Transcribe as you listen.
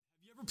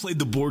played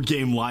the board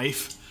game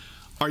Life?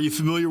 Are you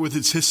familiar with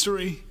its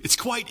history? It's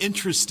quite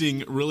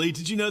interesting, really.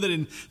 Did you know that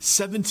in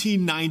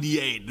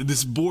 1798,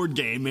 this board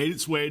game made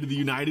its way to the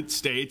United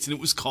States, and it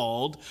was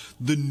called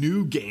The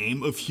New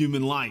Game of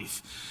Human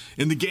Life?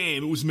 In the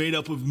game, it was made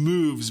up of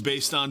moves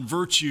based on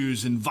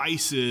virtues and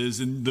vices,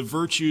 and the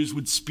virtues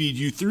would speed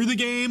you through the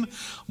game,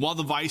 while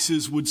the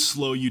vices would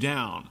slow you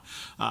down.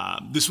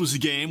 This was a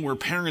game where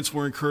parents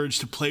were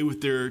encouraged to play with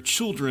their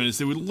children as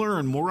they would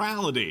learn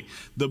morality.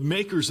 The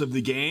makers of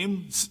the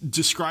game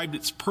described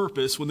its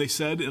purpose when they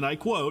said, and I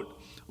quote,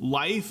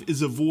 "Life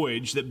is a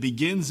voyage that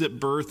begins at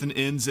birth and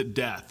ends at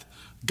death.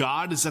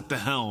 God is at the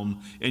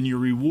helm, and your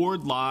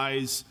reward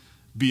lies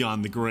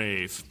beyond the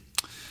grave."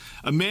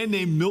 A man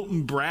named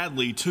Milton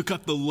Bradley took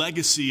up the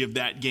legacy of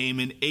that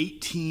game in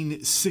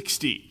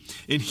 1860,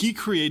 and he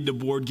created a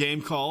board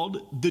game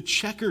called The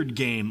Checkered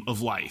Game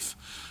of Life.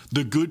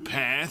 The good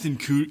path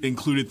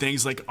included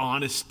things like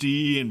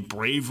honesty and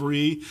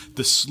bravery.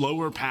 The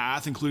slower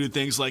path included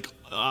things like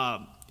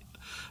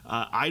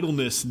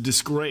idleness and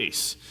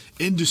disgrace.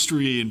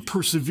 Industry and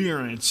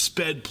perseverance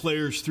sped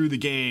players through the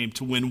game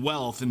to win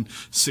wealth and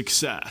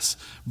success.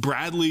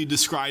 Bradley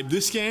described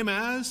this game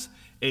as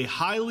a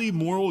highly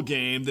moral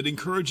game that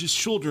encourages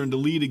children to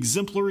lead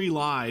exemplary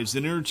lives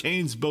and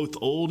entertains both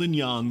old and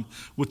young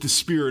with the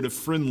spirit of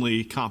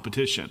friendly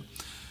competition.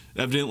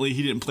 Evidently,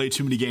 he didn't play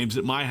too many games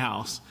at my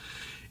house.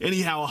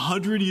 Anyhow,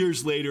 100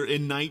 years later,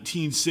 in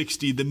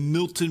 1960, the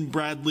Milton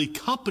Bradley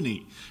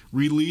Company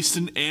released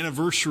an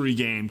anniversary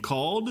game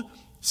called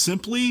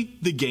simply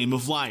The Game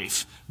of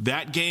Life.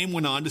 That game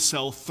went on to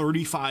sell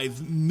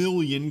 35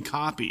 million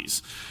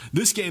copies.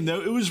 This game,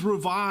 though, it was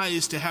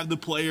revised to have the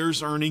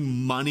players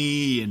earning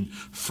money and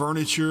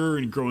furniture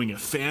and growing a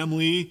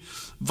family.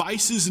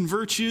 Vices and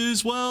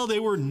virtues, well, they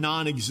were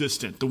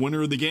non-existent. The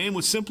winner of the game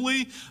was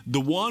simply the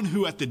one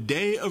who at the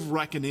day of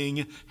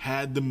reckoning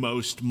had the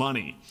most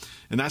money.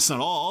 And that's not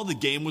all. The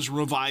game was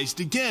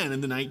revised again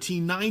in the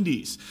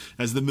 1990s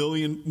as the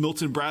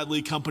Milton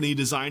Bradley Company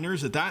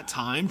designers at that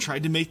time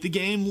tried to make the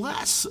game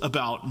less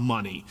about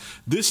money.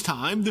 This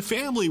time, the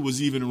family was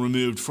even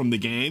removed from the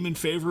game in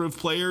favor of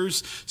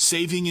players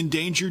saving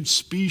endangered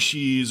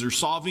species or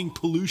solving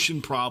pollution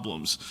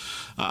problems.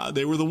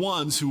 They were the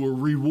ones who were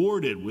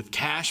rewarded with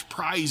cash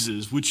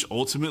prizes, which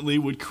ultimately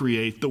would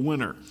create the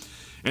winner.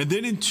 And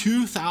then in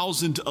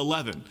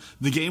 2011,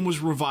 the game was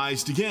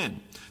revised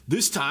again.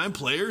 This time,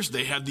 players,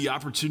 they had the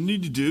opportunity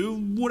to do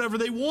whatever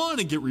they want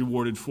and get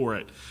rewarded for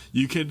it.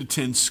 You could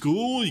attend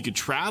school, you could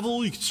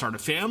travel, you could start a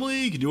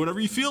family, you could do whatever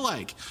you feel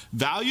like.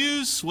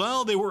 Values,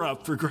 well, they were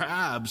up for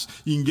grabs.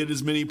 You can get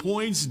as many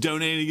points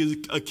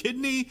donating a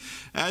kidney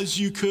as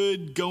you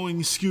could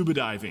going scuba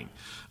diving.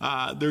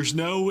 There's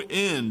no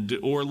end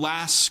or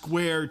last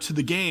square to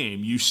the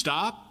game. You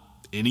stop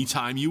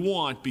anytime you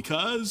want,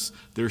 because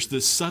there's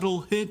this subtle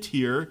hint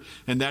here,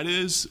 and that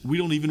is we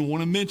don't even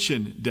want to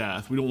mention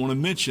death. We don't want to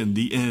mention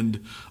the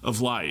end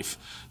of life.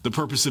 The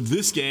purpose of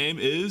this game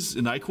is,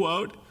 and I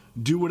quote,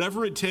 "Do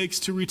whatever it takes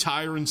to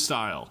retire in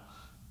style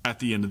at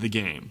the end of the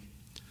game."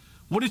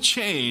 What a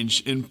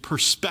change in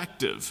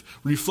perspective,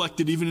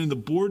 reflected even in the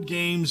board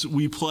games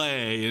we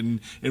play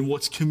and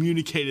what's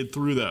communicated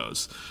through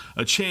those.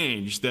 A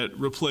change that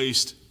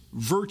replaced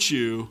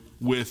virtue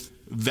with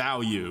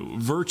value.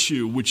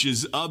 Virtue, which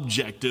is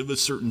objective, a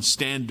certain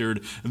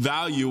standard.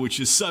 Value, which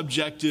is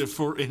subjective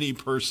for any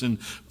person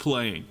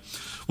playing.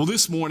 Well,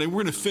 this morning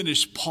we're going to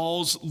finish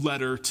Paul's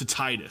letter to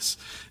Titus.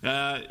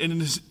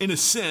 In a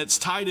sense,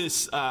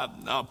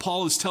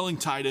 Paul is telling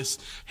Titus,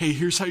 hey,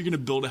 here's how you're going to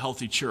build a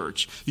healthy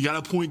church. You got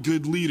to appoint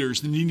good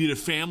leaders, and you need a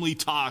family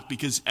talk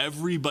because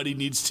everybody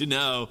needs to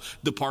know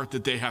the part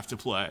that they have to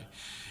play.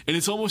 And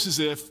it's almost as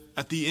if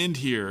at the end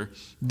here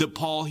that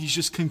Paul, he's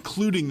just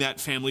concluding that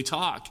family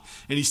talk.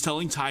 And he's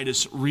telling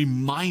Titus,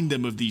 remind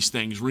them of these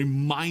things.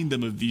 Remind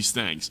them of these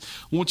things.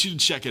 I want you to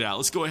check it out.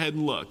 Let's go ahead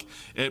and look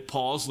at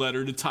Paul's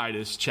letter to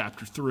Titus,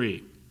 chapter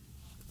 3.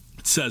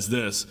 It says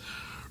this: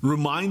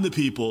 remind the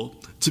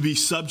people to be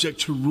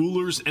subject to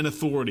rulers and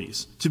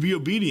authorities, to be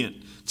obedient,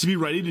 to be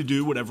ready to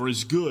do whatever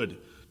is good,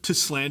 to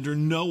slander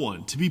no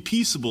one, to be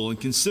peaceable and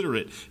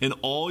considerate, and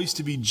always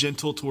to be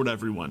gentle toward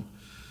everyone.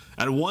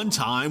 At one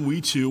time, we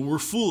too were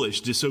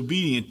foolish,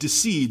 disobedient,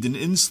 deceived, and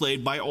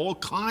enslaved by all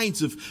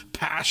kinds of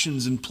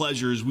passions and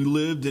pleasures. We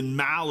lived in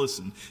malice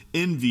and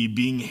envy,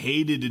 being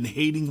hated and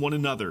hating one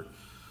another.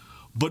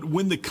 But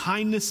when the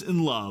kindness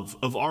and love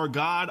of our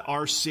God,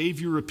 our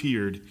Savior,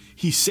 appeared,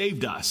 he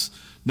saved us,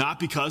 not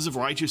because of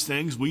righteous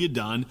things we had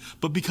done,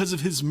 but because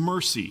of his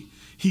mercy.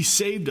 He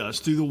saved us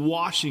through the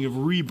washing of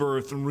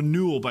rebirth and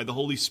renewal by the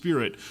Holy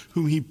Spirit,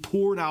 whom he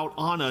poured out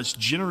on us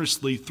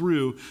generously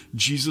through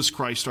Jesus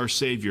Christ our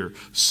Savior,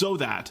 so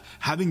that,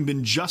 having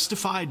been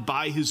justified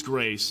by his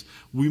grace,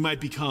 we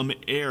might become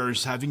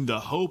heirs, having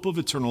the hope of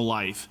eternal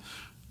life.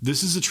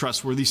 This is a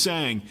trustworthy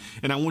saying,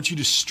 and I want you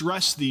to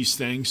stress these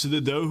things so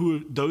that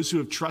those who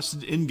have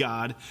trusted in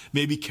God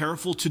may be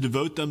careful to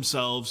devote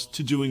themselves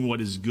to doing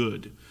what is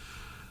good.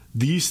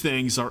 These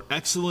things are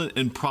excellent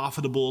and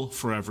profitable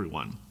for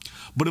everyone.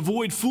 But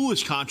avoid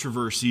foolish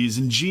controversies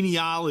and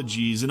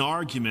genealogies and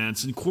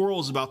arguments and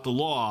quarrels about the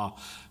law,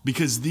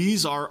 because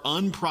these are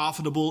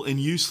unprofitable and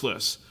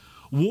useless.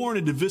 Warn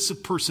a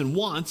divisive person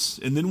once,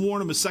 and then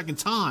warn him a second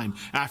time.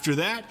 After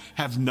that,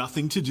 have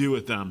nothing to do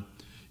with them.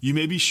 You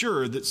may be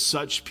sure that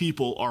such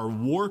people are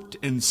warped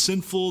and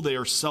sinful, they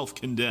are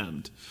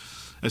self-condemned.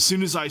 As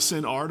soon as I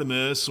send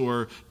Artemas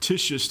or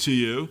Titius to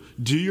you,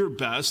 do your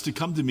best to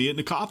come to me at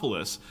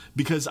Nicopolis,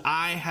 because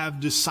I have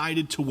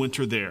decided to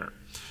winter there.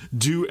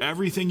 Do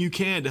everything you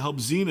can to help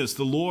Zenas,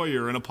 the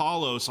lawyer, and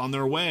Apollos on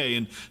their way,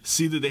 and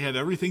see that they have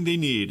everything they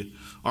need.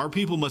 Our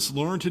people must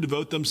learn to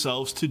devote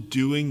themselves to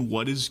doing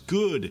what is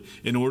good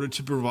in order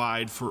to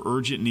provide for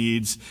urgent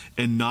needs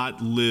and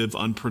not live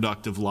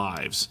unproductive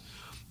lives.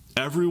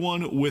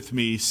 Everyone with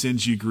me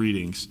sends you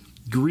greetings.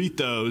 Greet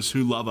those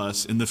who love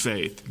us in the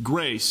faith.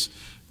 Grace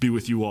be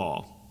with you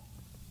all.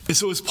 And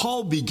so as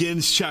Paul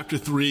begins chapter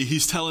 3,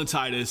 he's telling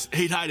Titus,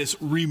 hey Titus,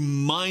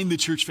 remind the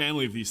church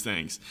family of these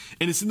things.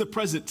 And it's in the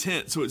present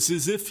tense, so it's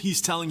as if he's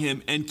telling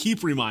him, and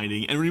keep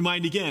reminding, and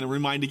remind again, and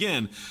remind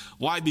again.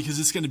 Why? Because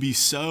it's going to be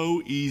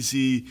so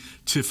easy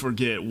to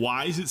forget.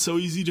 Why is it so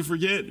easy to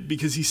forget?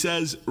 Because he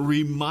says,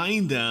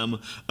 remind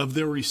them of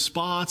their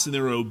response and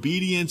their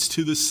obedience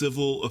to the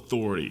civil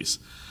authorities.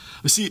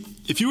 See,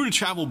 if you were to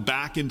travel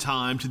back in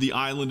time to the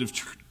island of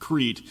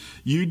Crete,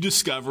 you'd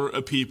discover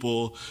a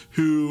people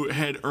who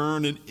had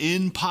earned an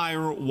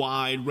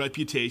empire-wide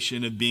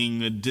reputation of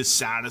being a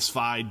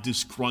dissatisfied,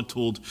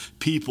 disgruntled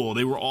people.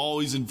 They were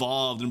always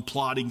involved in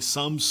plotting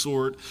some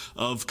sort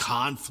of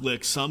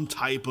conflict, some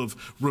type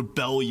of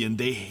rebellion.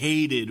 They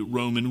hated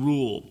Roman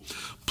rule.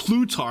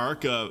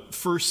 Plutarch, a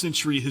first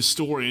century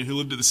historian who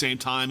lived at the same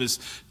time as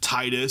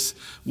Titus,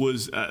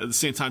 at the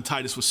same time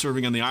Titus was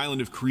serving on the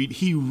island of Crete,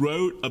 he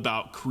wrote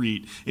about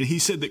Crete, and he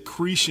said that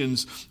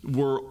Cretians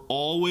were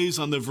always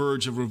on the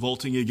verge of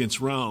revolting against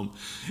Rome.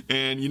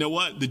 And you know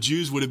what? The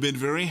Jews would have been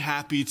very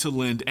happy to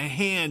lend a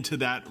hand to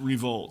that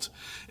revolt.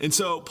 And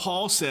so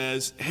Paul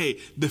says, hey,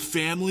 the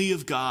family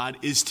of God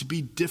is to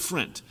be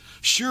different.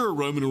 Sure,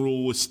 Roman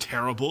rule was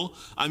terrible.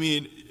 I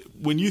mean,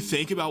 when you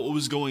think about what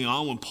was going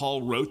on when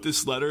Paul wrote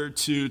this letter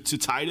to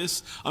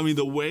Titus, I mean,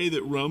 the way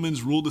that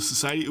Romans ruled the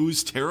society, it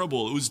was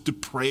terrible. It was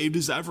depraved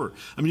as ever.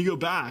 I mean, you go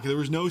back, there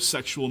was no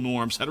sexual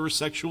norms.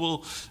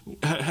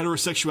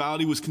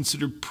 Heterosexuality was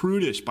considered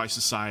prudish by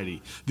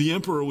society. The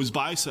emperor was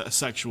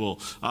bisexual.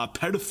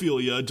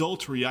 Pedophilia,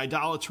 adultery,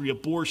 idolatry,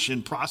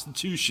 abortion,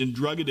 prostitution,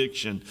 drug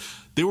addiction.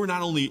 They were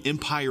not only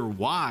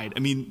empire-wide. I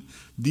mean,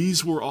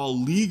 these were all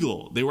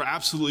legal. They were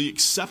absolutely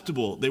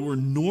acceptable. They were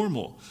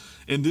normal.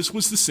 And this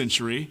was the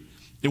century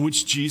in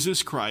which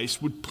Jesus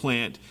Christ would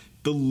plant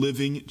the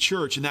living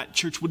church, and that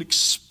church would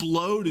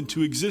explode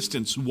into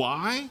existence.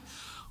 Why?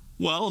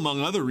 Well,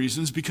 among other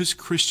reasons, because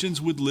Christians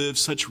would live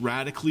such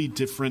radically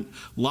different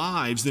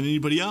lives than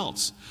anybody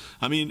else.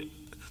 I mean,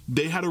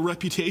 they had a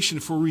reputation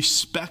for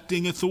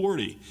respecting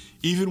authority,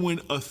 even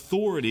when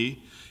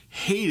authority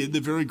hated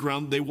the very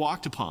ground they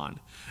walked upon.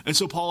 And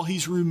so Paul,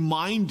 he's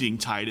reminding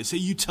Titus, hey,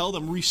 you tell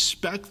them,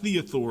 respect the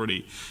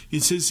authority.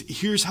 He says,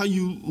 here's how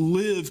you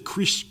live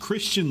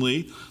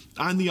Christianly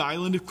on the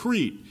island of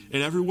Crete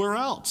and everywhere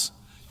else.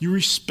 You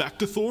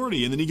respect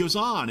authority. And then he goes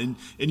on,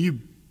 and you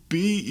be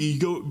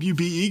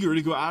eager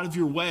to go out of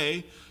your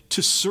way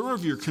to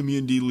serve your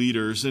community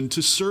leaders and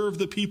to serve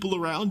the people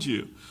around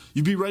you.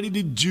 You be ready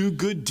to do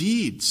good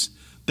deeds.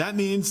 That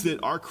means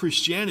that our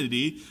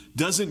Christianity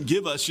doesn't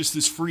give us just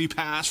this free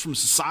pass from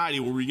society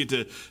where we get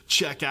to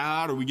check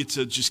out or we get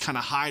to just kind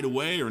of hide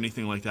away or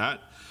anything like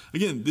that.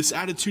 Again, this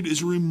attitude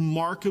is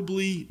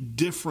remarkably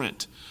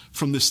different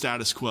from the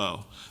status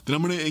quo. That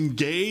I'm going to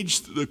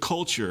engage the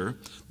culture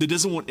that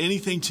doesn't want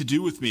anything to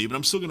do with me, but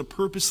I'm still going to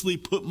purposely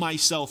put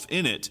myself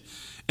in it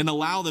and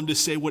allow them to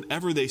say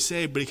whatever they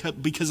say,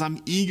 because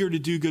I'm eager to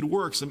do good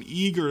works. I'm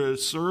eager to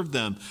serve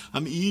them.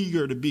 I'm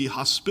eager to be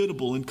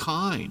hospitable and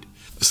kind.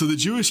 So the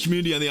Jewish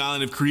community on the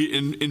island of Crete,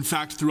 and in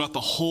fact throughout the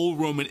whole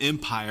Roman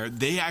Empire,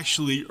 they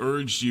actually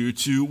urged you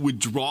to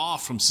withdraw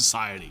from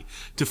society,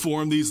 to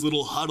form these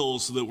little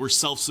huddles that were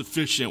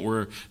self-sufficient,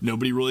 where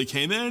nobody really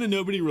came in and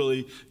nobody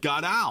really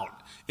got out.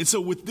 And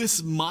so with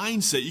this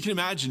mindset, you can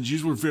imagine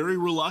Jews were very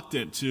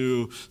reluctant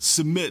to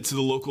submit to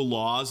the local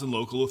laws and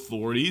local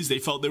authorities. They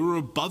felt they were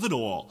above it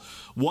all.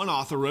 One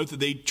author wrote that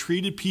they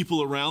treated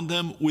people around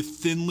them with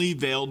thinly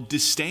veiled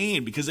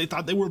disdain because they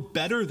thought they were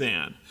better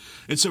than.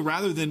 And so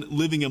rather than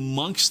living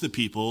amongst the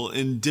people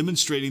and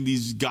demonstrating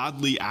these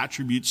godly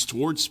attributes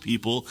towards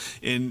people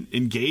and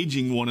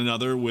engaging one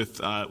another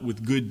with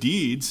good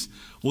deeds,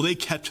 well, they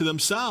kept to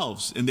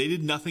themselves and they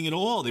did nothing at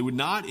all. They would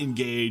not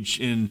engage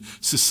in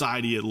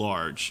society at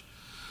large.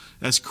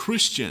 As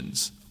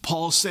Christians,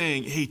 Paul's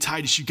saying, hey,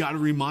 Titus, you got to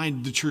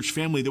remind the church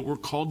family that we're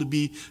called to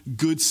be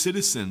good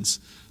citizens,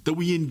 that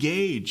we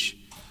engage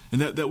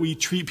and that we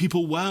treat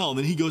people well. And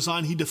then he goes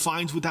on, he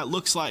defines what that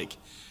looks like.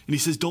 And he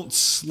says, don't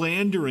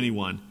slander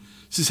anyone.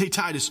 He says, hey,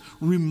 Titus,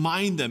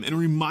 remind them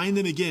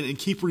again and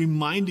keep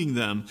reminding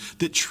them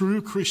that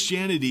true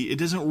Christianity, it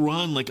doesn't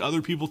run like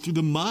other people through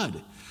the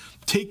mud.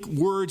 Take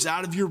words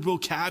out of your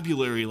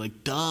vocabulary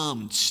like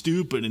dumb,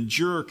 stupid, and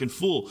jerk, and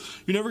fool.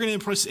 You're never going to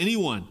impress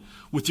anyone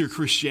with your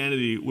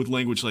Christianity with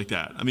language like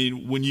that. I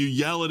mean, when you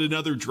yell at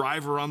another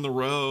driver on the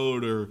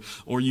road,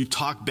 or you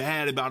talk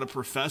bad about a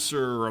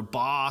professor or a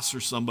boss or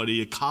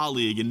somebody, a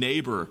colleague, a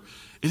neighbor,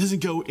 it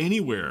doesn't go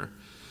anywhere.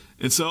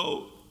 And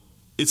so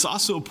it's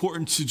also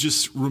important to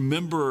just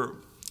remember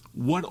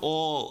what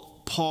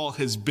all Paul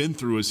has been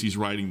through as he's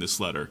writing this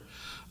letter.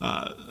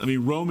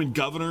 Roman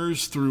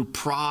governors, through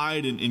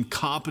pride and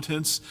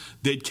incompetence,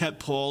 they'd kept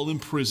Paul in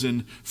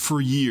prison for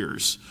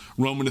years.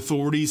 Roman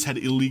authorities had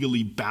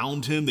illegally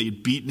bound him. They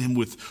had beaten him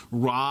with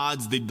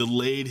rods. They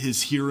delayed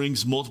his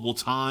hearings multiple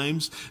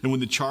times. And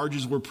when the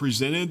charges were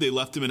presented, they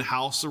left him in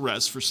house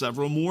arrest for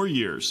several more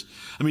years.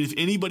 I mean, if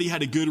anybody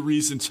had a good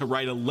reason to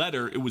write a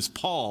letter, it was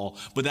Paul.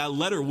 But that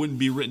letter wouldn't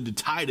be written to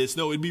Titus.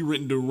 No, it'd be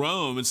written to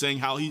Rome and saying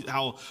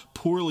how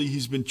poorly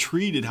he's been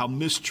treated, how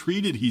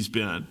mistreated he's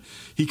been.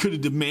 He could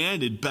have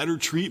demanded better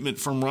treatment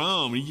from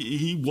Rome.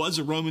 He was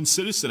a Roman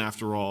citizen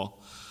after all.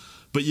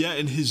 But yet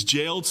in his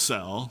jailed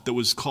cell that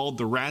was called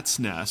the rat's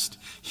nest,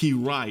 he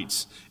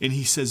writes and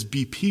he says,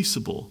 be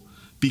peaceable,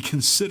 be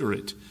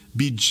considerate,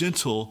 be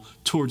gentle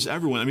towards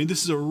everyone. I mean,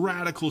 this is a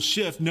radical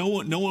shift. No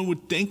one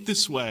would think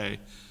this way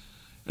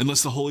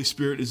unless the Holy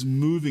Spirit is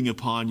moving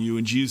upon you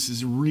and Jesus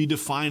is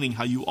redefining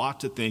how you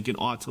ought to think and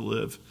ought to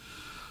live.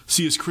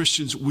 See, as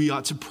Christians, we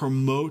ought to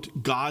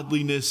promote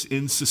godliness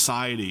in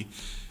society.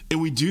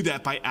 And we do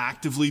that by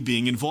actively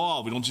being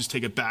involved. We don't just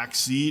take a back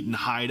seat and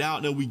hide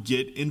out. No, we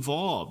get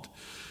involved.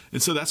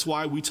 And so that's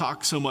why we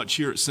talk so much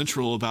here at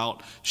Central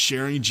about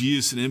sharing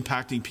Jesus and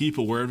impacting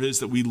people wherever it is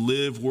that we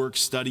live, work,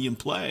 study, and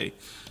play.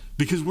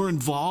 Because we're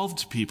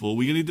involved people.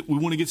 We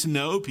want to get to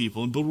know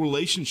people and build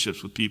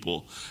relationships with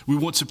people. We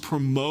want to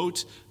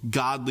promote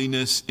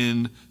godliness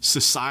in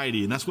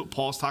society. And that's what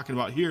Paul's talking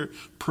about here,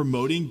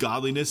 promoting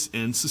godliness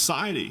in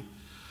society.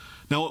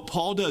 Now, what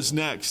Paul does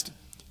next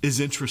is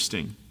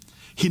interesting.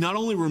 He not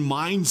only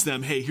reminds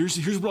them, hey, here's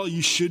what all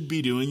you should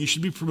be doing. You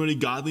should be promoting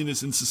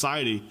godliness in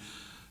society.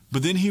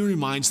 But then he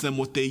reminds them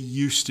what they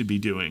used to be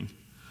doing.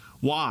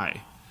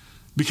 Why?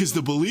 Because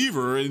the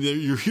believer, and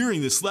you're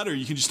hearing this letter,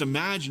 you can just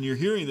imagine you're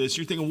hearing this.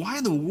 You're thinking, why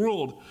in the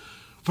world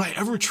would I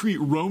ever treat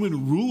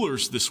Roman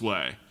rulers this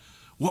way?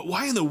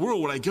 Why in the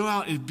world would I go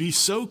out and be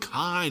so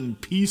kind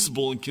and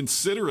peaceable and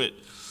considerate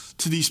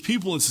to these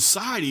people in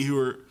society who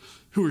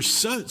are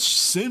such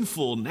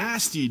sinful,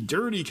 nasty,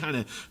 dirty kind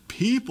of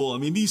people? I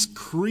mean, these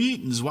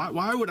Cretans,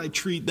 why would I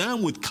treat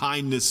them with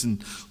kindness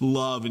and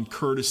love and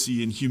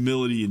courtesy and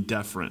humility and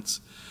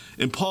deference?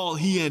 And Paul,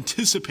 he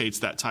anticipates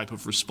that type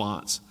of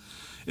response.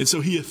 And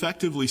so he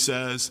effectively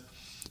says,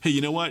 hey,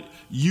 you know what?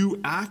 You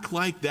act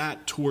like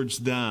that towards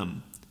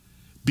them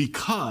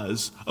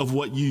because of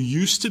what you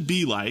used to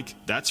be like,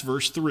 that's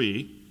verse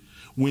 3,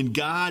 when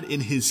God in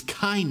his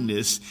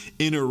kindness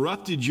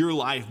interrupted your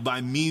life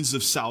by means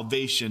of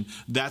salvation,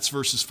 that's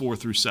verses 4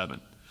 through 7.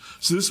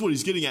 So this is what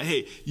he's getting at.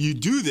 Hey, you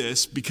do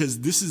this because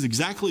this is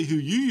exactly who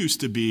you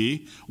used to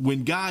be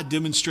when God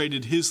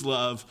demonstrated his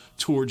love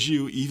towards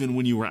you, even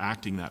when you were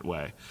acting that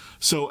way.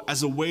 So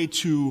as a way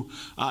to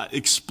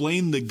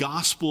explain the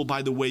gospel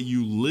by the way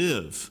you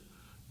live,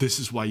 this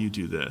is why you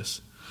do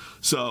this.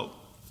 So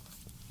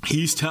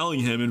he's telling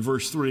him in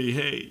verse 3,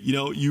 hey,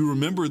 you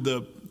remember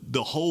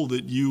the hole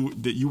that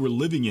you were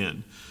living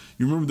in.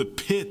 You remember the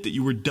pit that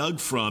you were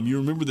dug from. You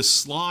remember the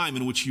slime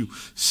in which you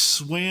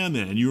swam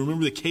in. You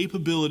remember the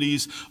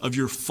capabilities of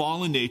your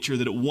fallen nature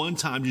that at one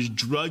time just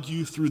drug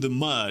you through the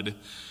mud,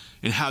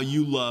 and how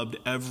you loved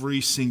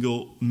every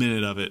single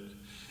minute of it.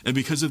 And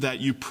because of that,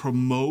 you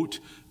promote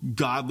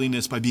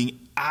godliness by being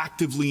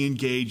actively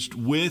engaged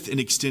with and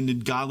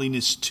extended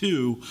godliness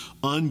to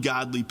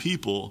ungodly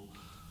people.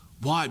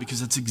 Why?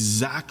 Because that's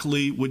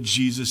exactly what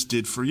Jesus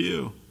did for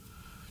you.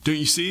 Don't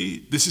you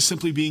see? This is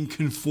simply being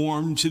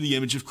conformed to the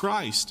image of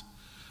Christ.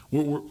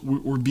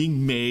 We're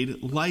being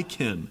made like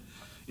him.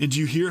 And do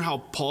you hear how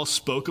Paul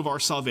spoke of our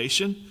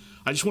salvation?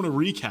 I just want to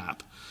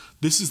recap.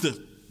 This is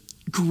the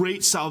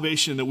great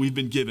salvation that we've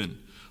been given.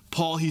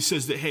 Paul, he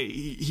says that, hey,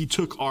 he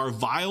took our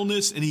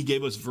vileness and he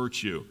gave us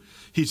virtue.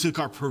 He took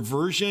our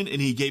perversion and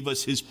he gave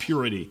us his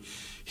purity.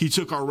 He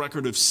took our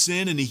record of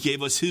sin and he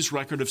gave us his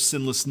record of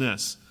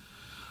sinlessness.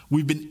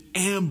 We've been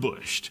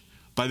ambushed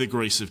by the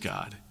grace of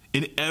God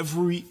in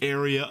every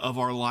area of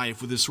our life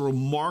with this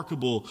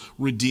remarkable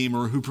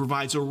Redeemer who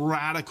provides a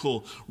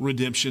radical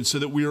redemption so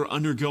that we are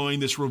undergoing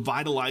this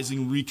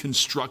revitalizing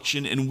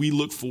reconstruction and we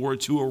look forward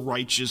to a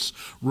righteous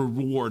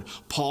reward.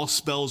 Paul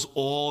spells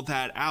all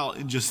that out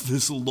in just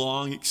this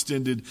long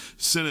extended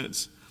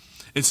sentence.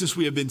 And since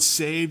we have been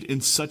saved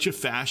in such a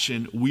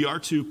fashion, we are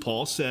to,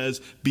 Paul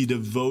says, be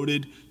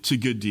devoted to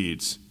good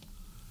deeds.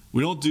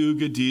 We don't do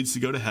good deeds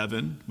to go to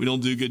heaven. We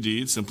don't do good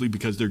deeds simply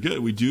because they're good.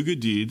 We do good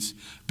deeds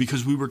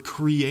because we were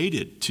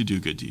created to do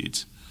good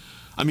deeds.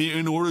 I mean,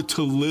 in order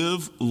to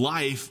live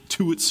life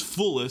to its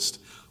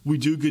fullest, we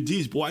do good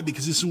deeds. Why?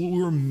 Because this is what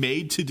we were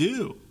made to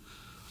do.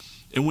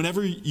 And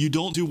whenever you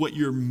don't do what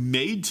you're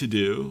made to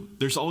do,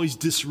 there's always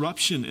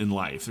disruption in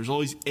life. There's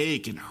always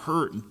ache and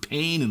hurt and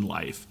pain in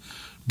life.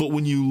 But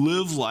when you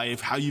live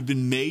life how you've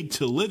been made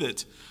to live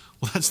it,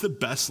 well, that's the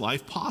best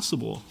life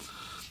possible.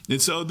 And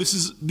so this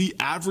is the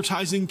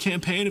advertising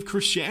campaign of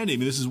Christianity. I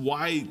mean, this is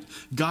why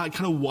God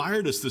kind of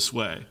wired us this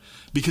way,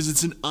 because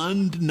it's an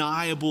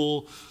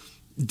undeniable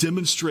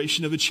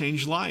demonstration of a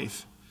changed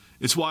life.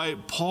 It's why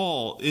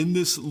Paul, in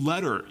this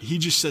letter, he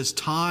just says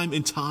time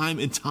and time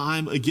and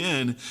time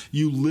again,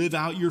 you live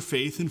out your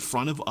faith in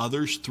front of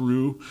others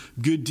through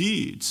good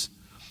deeds.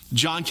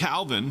 John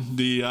Calvin,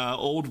 the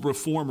old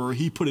reformer,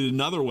 he put it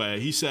another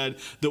way. He said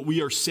that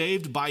we are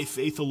saved by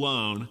faith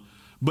alone,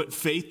 but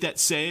faith that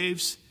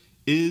saves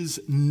is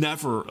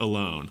never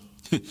alone.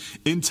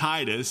 In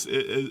Titus,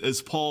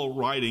 as Paul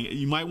writing,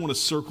 you might want to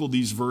circle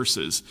these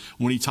verses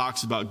when he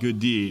talks about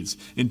good deeds.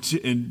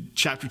 In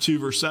chapter 2,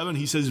 verse 7,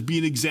 he says, be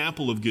an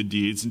example of good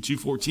deeds. In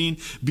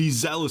 2:14, be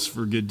zealous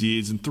for good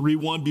deeds. In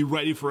 3:1, be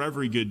ready for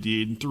every good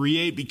deed. In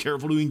 3:8, be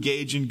careful to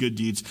engage in good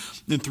deeds.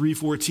 In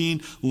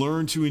 3:14,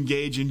 learn to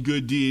engage in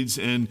good deeds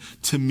and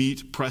to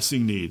meet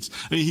pressing needs.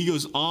 I mean, he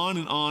goes on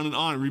and on and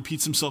on, and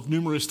repeats himself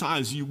numerous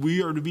times.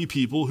 We are to be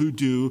people who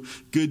do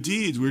good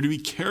deeds. We're to be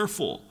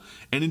careful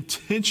and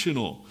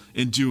intentional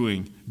in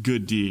doing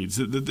good deeds.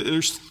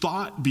 There's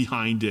thought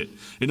behind it.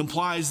 It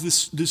implies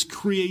this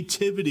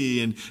creativity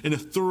and a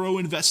thorough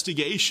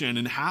investigation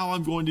in how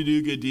I'm going to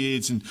do good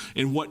deeds and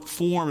in what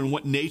form and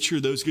what nature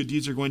those good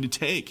deeds are going to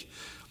take.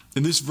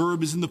 And this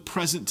verb is in the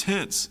present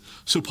tense.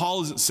 So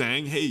Paul isn't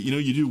saying, hey,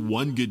 you do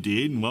one good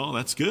deed and well,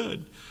 that's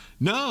good.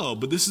 No,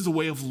 but this is a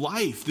way of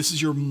life. This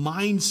is your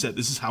mindset.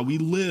 This is how we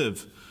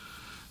live.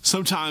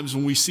 Sometimes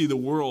when we see the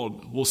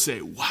world, we'll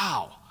say,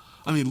 wow,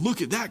 I mean,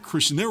 look at that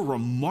Christian. They're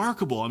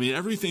remarkable. I mean,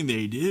 everything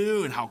they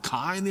do and how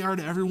kind they are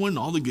to everyone and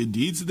all the good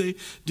deeds that they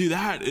do,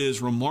 that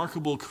is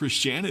remarkable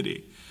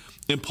Christianity.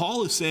 And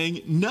Paul is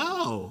saying,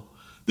 no,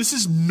 this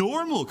is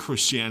normal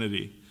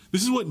Christianity.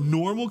 This is what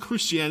normal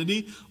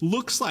Christianity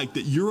looks like,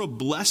 that you're a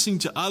blessing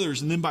to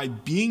others. And then by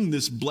being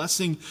this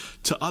blessing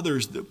to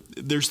others,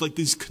 there's like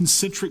these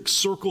concentric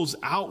circles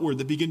outward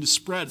that begin to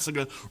spread. It's like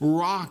a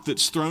rock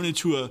that's thrown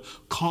into a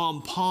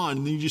calm pond,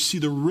 and then you just see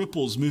the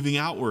ripples moving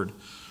outward.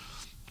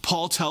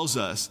 Paul tells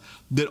us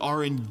that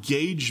our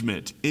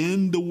engagement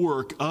in the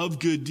work of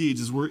good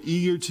deeds, as we're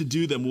eager to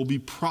do them, will be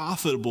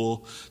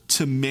profitable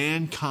to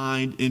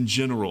mankind in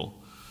general.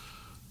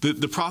 The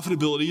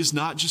profitability is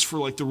not just for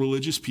like the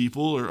religious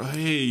people or,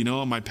 hey,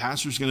 my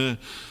pastor's going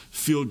to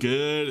feel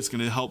good. It's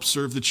going to help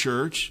serve the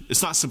church.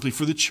 It's not simply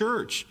for the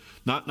church,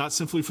 not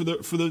simply for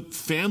the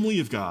family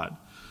of God.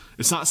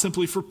 It's not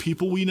simply for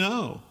people we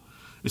know.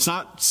 It's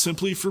not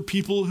simply for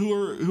people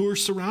who are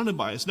surrounded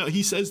by us. No,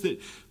 he says that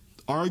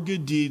our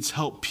good deeds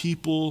help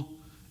people,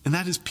 and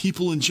that is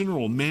people in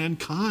general,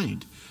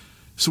 mankind.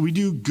 So we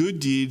do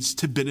good deeds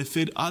to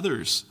benefit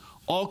others,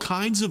 all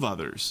kinds of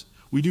others.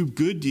 We do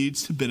good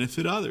deeds to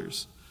benefit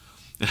others.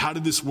 And how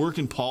did this work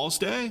in Paul's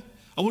day?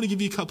 I want to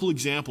give you a couple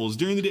examples.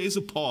 During the days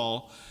of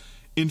Paul,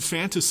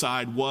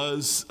 infanticide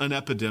was an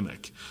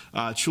epidemic.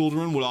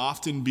 Children would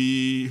often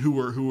be who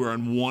were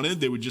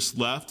unwanted. They would just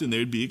left and they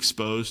would be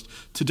exposed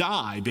to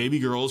die. Baby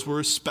girls were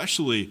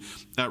especially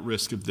at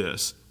risk of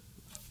this.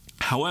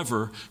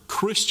 However,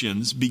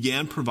 Christians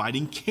began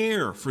providing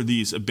care for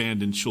these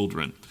abandoned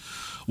children.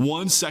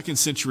 One 2nd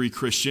century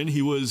Christian,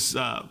 he was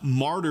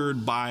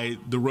martyred by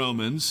the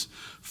Romans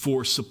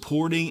for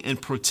supporting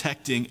and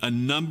protecting a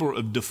number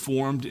of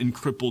deformed and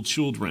crippled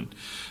children.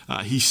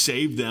 He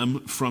saved them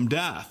from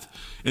death.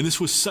 And this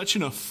was such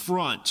an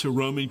affront to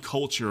Roman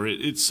culture.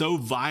 It so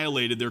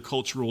violated their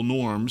cultural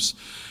norms.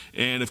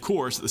 And of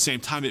course, at the same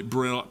time, it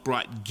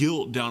brought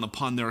guilt down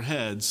upon their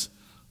heads.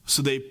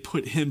 So they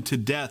put him to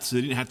death so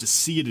they didn't have to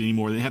see it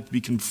anymore. They didn't have to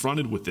be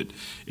confronted with it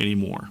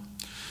anymore.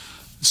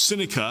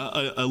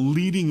 Seneca, a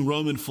leading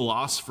Roman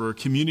philosopher,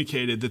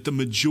 communicated that the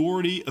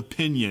majority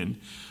opinion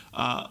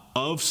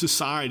of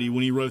society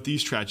when he wrote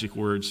these tragic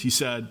words, he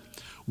said,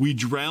 we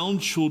drown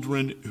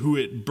children who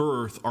at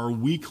birth are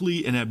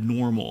weakly and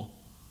abnormal.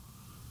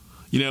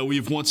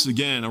 We've once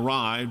again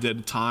arrived at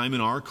a time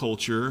in our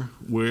culture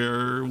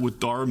where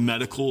with our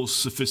medical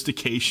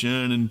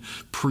sophistication and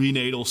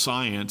prenatal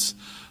science,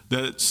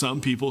 that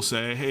some people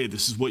say, hey,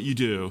 this is what you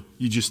do.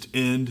 You just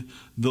end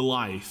the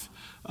life.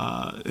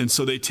 And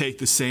so they take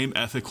the same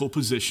ethical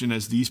position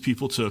as these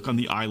people took on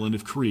the island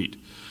of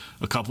Crete.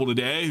 A couple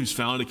today who's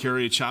found to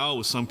carry a child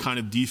with some kind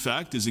of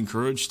defect is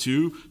encouraged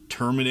to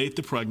terminate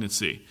the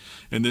pregnancy.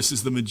 And this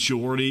is the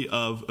majority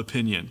of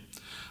opinion.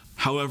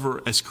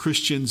 However, as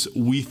Christians,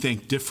 we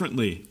think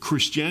differently.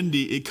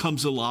 Christianity, it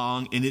comes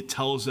along and it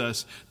tells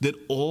us that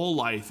all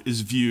life is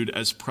viewed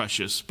as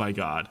precious by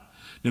God.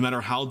 No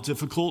matter how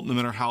difficult, no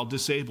matter how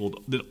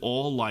disabled, that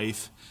all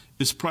life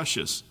is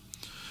precious.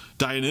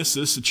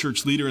 Dionysius, a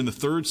church leader in the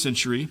 3rd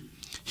century,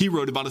 he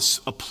wrote about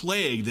a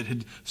plague that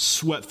had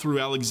swept through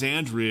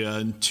Alexandria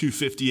in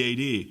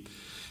 250 AD.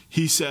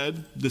 He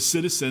said, the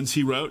citizens,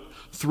 he wrote,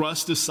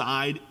 thrust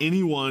aside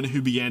anyone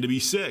who began to be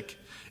sick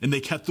And they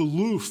kept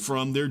aloof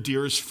from their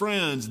dearest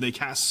friends. And they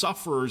cast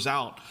sufferers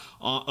out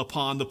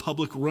upon the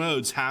public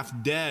roads, half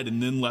dead,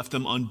 and then left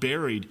them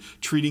unburied,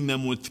 treating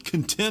them with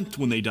contempt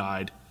when they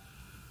died.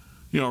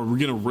 Are we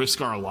going to risk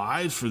our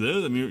lives for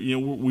this?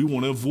 We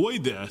want to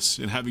avoid this.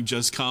 And having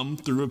just come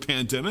through a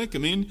pandemic,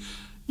 maybe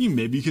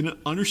you can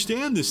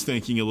understand this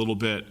thinking a little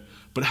bit.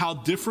 But how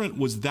different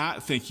was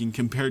that thinking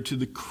compared to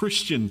the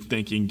Christian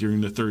thinking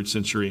during the 3rd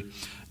century?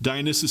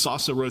 Dionysius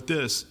also wrote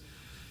this.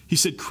 He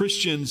said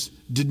Christians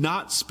did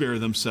not spare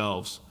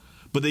themselves,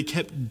 but they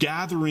kept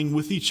gathering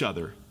with each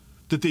other,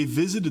 that they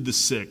visited the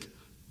sick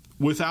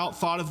without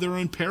thought of their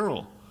own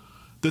peril,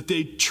 that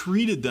they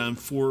treated them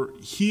for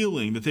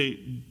healing, that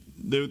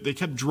they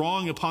kept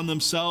drawing upon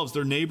themselves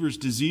their neighbors'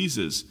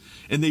 diseases,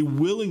 and they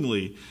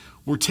willingly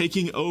were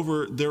taking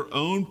over their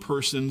own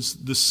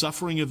persons the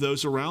suffering of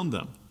those around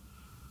them.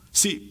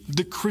 See,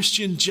 the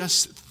Christian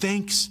just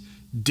thinks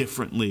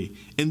differently,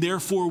 and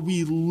therefore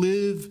we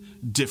live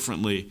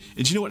differently.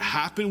 And do you know what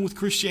happened with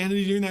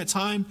Christianity during that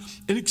time?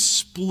 It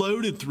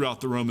exploded throughout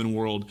the Roman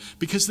world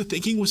because the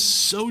thinking was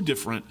so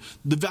different.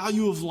 The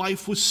value of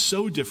life was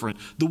so different.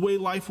 The way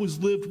life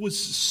was lived was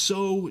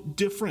so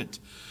different.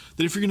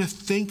 That if you're going to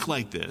think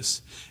like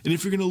this, and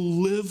if you're going to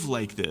live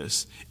like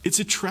this, it's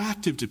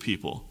attractive to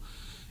people.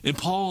 And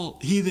Paul,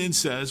 he then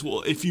says,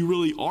 well, if you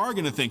really are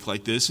going to think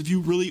like this, if you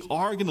really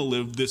are going to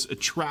live this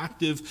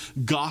attractive,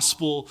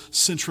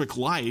 gospel-centric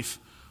life,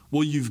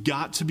 well, you've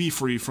got to be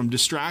free from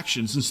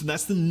distractions. And so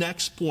that's the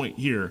next point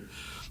here.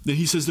 Then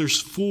he says there's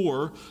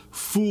 4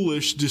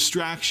 foolish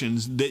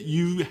distractions that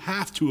you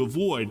have to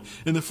avoid.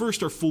 And the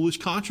first are foolish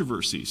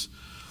controversies.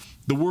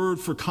 The word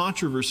for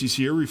controversies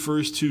here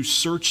refers to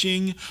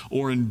searching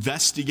or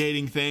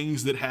investigating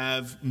things that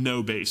have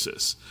no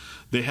basis.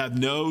 They have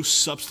no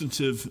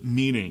substantive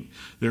meaning.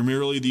 They're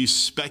merely these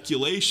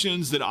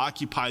speculations that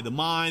occupy the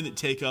mind, that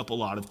take up a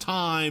lot of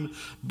time,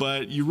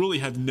 but you really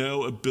have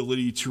no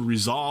ability to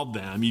resolve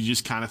them. You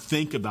just kind of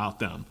think about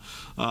them.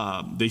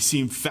 They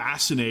seem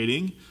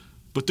fascinating,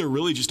 but they're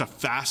really just a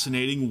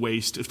fascinating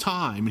waste of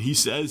time. And he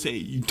says, hey,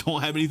 you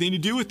don't have anything to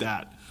do with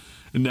that.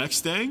 The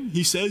next thing,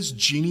 he says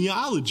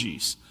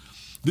genealogies.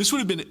 This would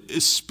have been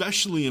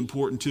especially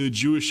important to the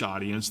Jewish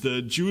audience.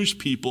 The Jewish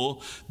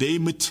people, they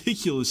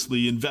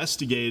meticulously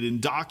investigated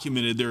and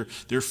documented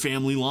their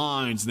family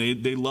lines. They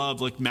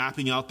loved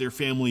mapping out their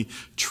family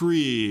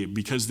tree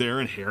because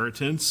their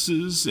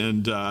inheritances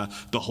and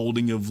the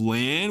holding of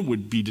land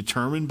would be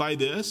determined by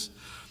this.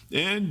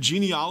 And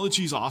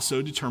genealogies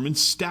also determined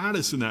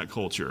status in that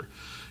culture.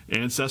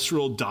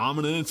 Ancestral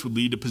dominance would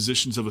lead to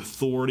positions of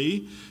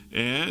authority,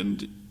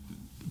 and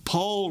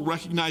Paul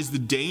recognized the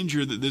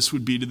danger that this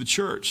would be to the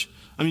church.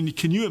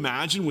 Can you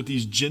imagine with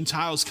these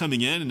Gentiles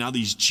coming in and now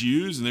these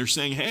Jews, and they're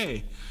saying,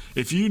 hey,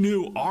 if you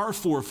knew our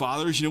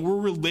forefathers, we're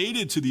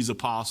related to these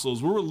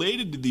apostles, we're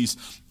related to these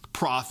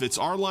prophets,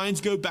 our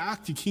lines go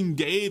back to King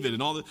David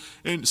and all that,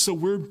 and so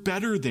we're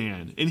better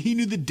than. And he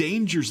knew the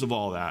dangers of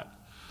all that.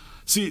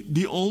 See,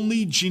 the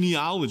only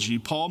genealogy,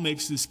 Paul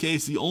makes this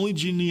case, the only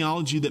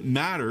genealogy that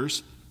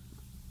matters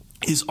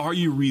is, are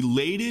you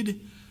related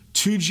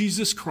to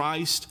Jesus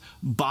Christ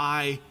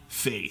by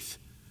faith?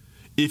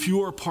 If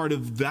you are part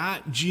of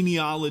that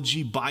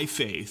genealogy by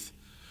faith,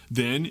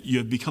 then you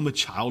have become a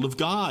child of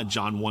God,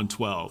 John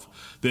 1:12.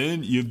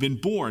 Then you've been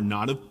born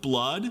not of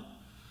blood,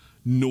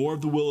 nor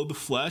of the will of the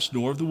flesh,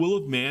 nor of the will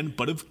of man,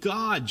 but of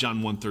God,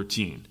 John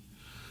 1:13.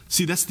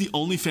 See, that's the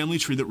only family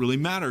tree that really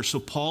matters. So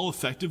Paul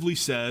effectively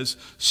says,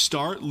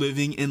 start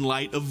living in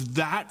light of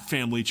that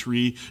family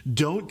tree.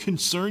 Don't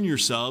concern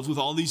yourselves with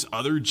all these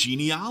other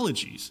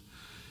genealogies.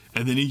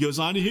 And then he goes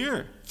on to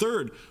here.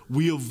 Third,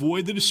 we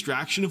avoid the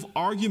distraction of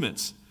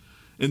arguments.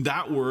 And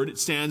that word, it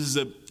stands as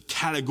a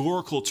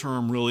categorical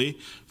term, really,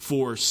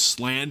 for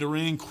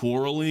slandering,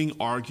 quarreling,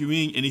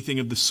 arguing, anything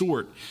of the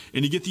sort.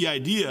 And you get the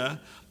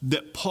idea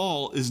that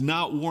Paul is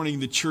not warning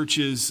the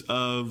churches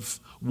of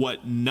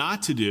what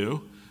not to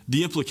do.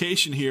 The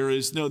implication here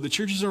is, no, the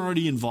churches are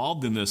already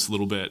involved in this a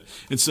little bit.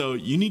 And so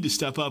you need to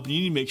step up and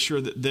you need to make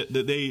sure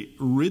that they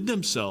rid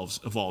themselves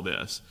of all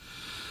this.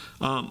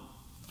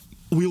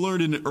 We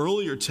learned in an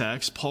earlier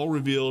text, Paul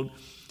revealed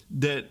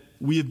that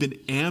we have been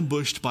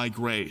ambushed by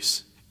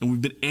grace, and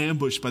we've been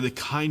ambushed by the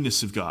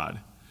kindness of God.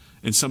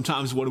 And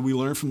sometimes what do we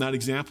learn from that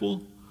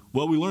example?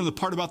 Well, we learn the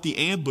part about the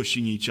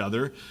ambushing each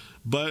other,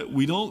 but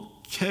we don't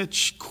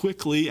catch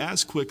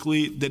as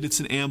quickly that it's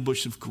an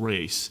ambush of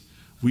grace.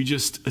 We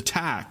just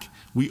attack,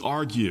 we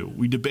argue,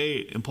 we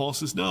debate. And Paul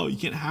says, no, you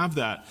can't have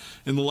that.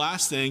 And the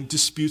last thing,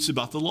 disputes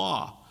about the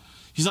law.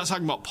 He's not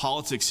talking about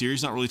politics here.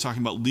 He's not really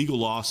talking about legal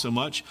law so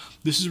much.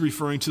 This is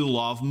referring to the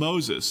law of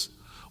Moses.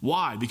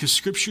 Why? Because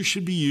Scripture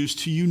should be used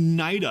to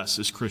unite us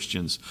as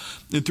Christians.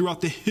 And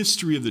throughout the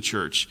history of the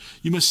church,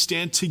 you must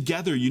stand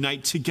together,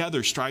 unite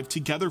together, strive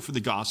together for the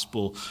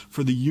gospel,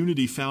 for the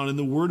unity found in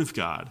the Word of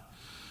God.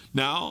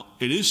 Now,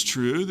 it is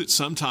true that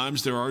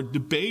sometimes there are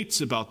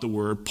debates about the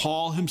word.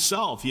 Paul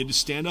himself, he had to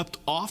stand up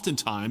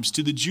oftentimes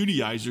to the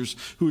Judaizers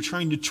who were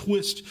trying to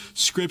twist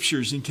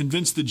scriptures and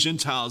convince the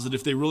Gentiles that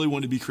if they really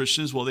wanted to be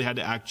Christians, well, they had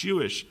to act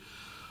Jewish.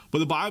 But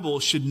the Bible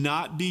should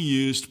not be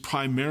used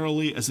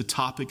primarily as a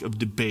topic of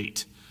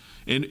debate.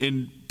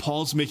 And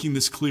Paul's making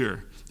this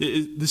clear.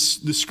 The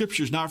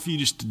scripture is not for you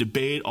just to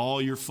debate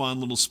all your fun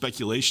little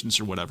speculations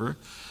or whatever,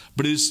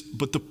 but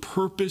the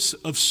purpose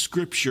of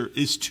scripture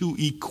is to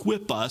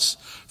equip us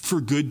for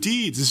good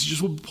deeds. This is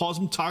just what Paul's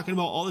been talking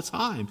about all the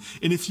time.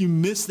 And if you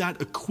miss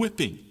that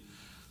equipping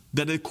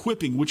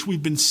which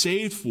we've been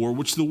saved for,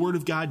 which the Word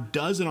of God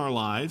does in our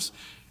lives,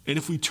 and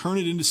if we turn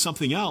it into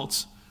something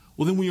else,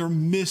 well, then we are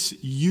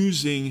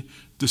misusing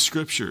the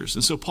scriptures.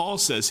 And so Paul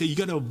says, hey, you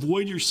got to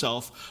avoid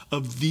yourself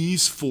of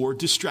these 4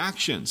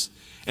 distractions.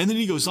 And then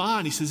he goes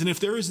on, he says, and if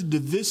there is a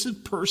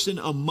divisive person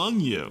among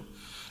you,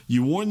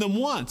 you warn them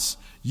once,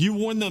 you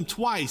warn them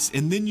twice,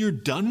 and then you're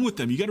done with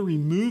them. You got to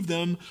remove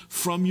them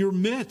from your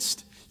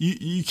midst.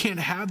 You can't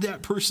have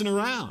that person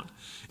around.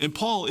 And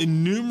Paul,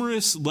 in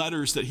numerous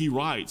letters that he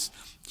writes,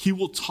 he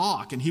will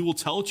talk and he will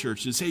tell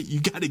churches, hey, you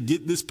got to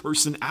get this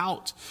person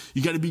out.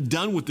 You got to be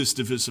done with this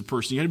divisive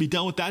person. You got to be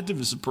done with that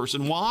divisive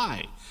person.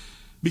 Why?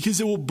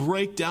 Because it will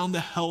break down the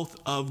health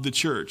of the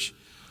church.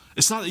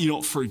 It's not that you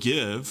don't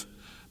forgive,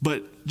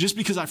 but just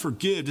because I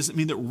forgive doesn't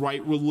mean that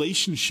right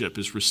relationship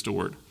is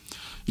restored.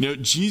 You know,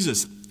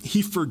 Jesus,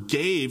 he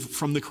forgave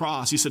from the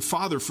cross. He said,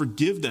 Father,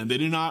 forgive them. They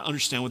do not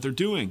understand what they're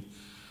doing.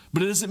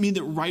 But it doesn't mean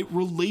that right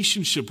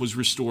relationship was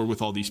restored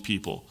with all these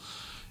people.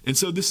 And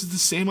so this is the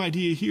same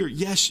idea here.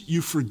 Yes,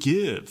 you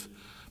forgive,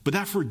 but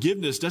that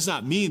forgiveness does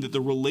not mean that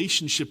the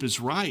relationship is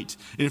right.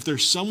 And if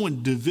there's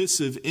someone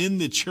divisive in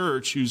the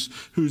church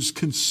who's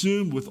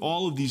consumed with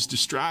all of these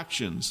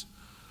distractions,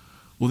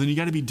 well, then you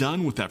got to be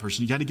done with that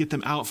person. You got to get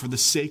them out for the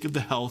sake of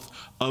the health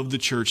of the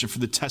church and for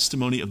the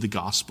testimony of the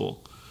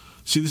gospel.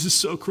 See, this is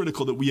so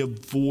critical that we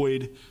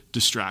avoid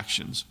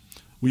distractions.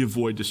 We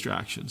avoid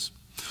distractions.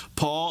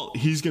 Paul,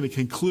 he's going to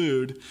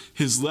conclude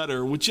his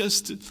letter with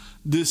just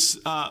this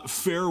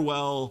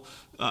farewell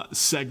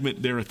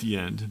segment there at the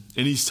end.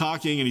 And he's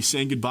talking and he's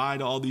saying goodbye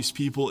to all these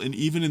people. And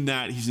even in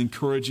that, he's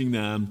encouraging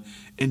them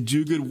and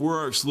do good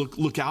works.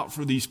 Look out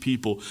for these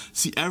people.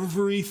 See,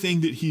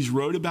 everything that he's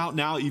wrote about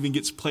now even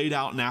gets played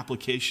out in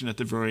application at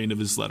the very end of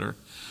his letter.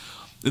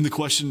 And the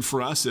question for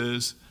us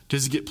is,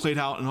 does it get played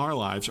out in our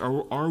lives?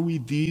 Are we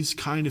these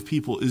kind of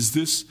people? Is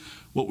this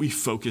what we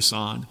focus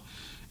on?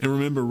 And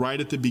remember,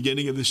 right at the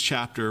beginning of this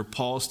chapter,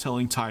 Paul's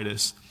telling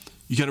Titus,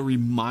 you got to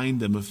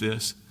remind them of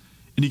this.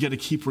 And you got to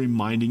keep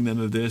reminding them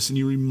of this. And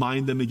you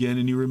remind them again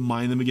and you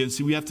remind them again.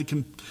 See, we have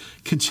to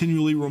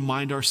continually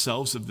remind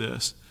ourselves of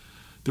this.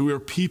 That we are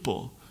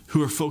people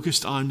who are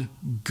focused on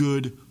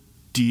good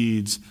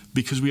deeds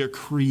because we are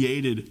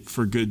created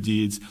for good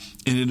deeds.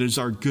 And it is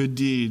our good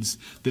deeds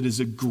that is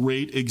a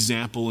great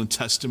example and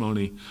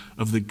testimony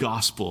of the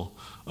gospel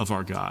of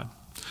our God.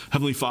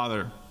 Heavenly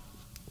Father,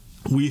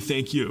 we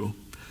thank you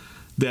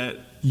that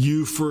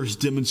you first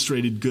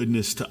demonstrated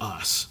goodness to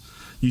us.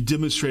 You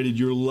demonstrated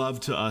your love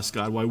to us,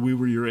 God, while we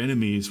were your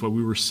enemies, while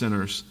we were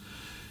sinners.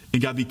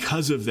 And God,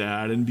 because of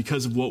that and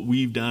because of what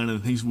we've done and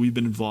the things we've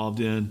been involved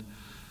in,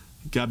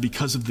 God,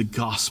 because of the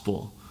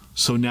gospel,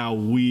 so now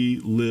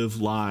we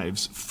live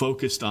lives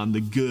focused on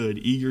the good,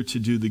 eager to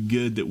do the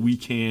good that we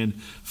can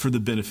for the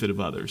benefit of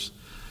others.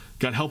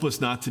 God, help us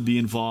not to be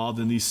involved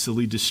in these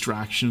silly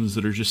distractions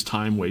that are just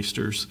time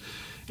wasters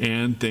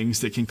and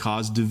things that can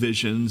cause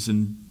divisions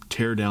and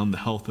tear down the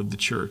health of the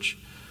church.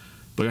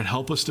 But God,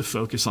 help us to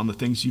focus on the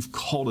things you've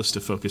called us to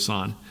focus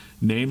on,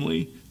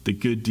 namely the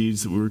good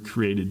deeds that we were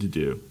created to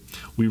do.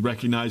 We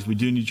recognize we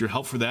do need your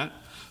help for that.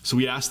 So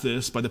we ask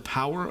this by the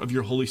power of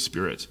your Holy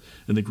Spirit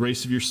and the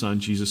grace of your Son,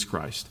 Jesus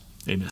Christ. Amen.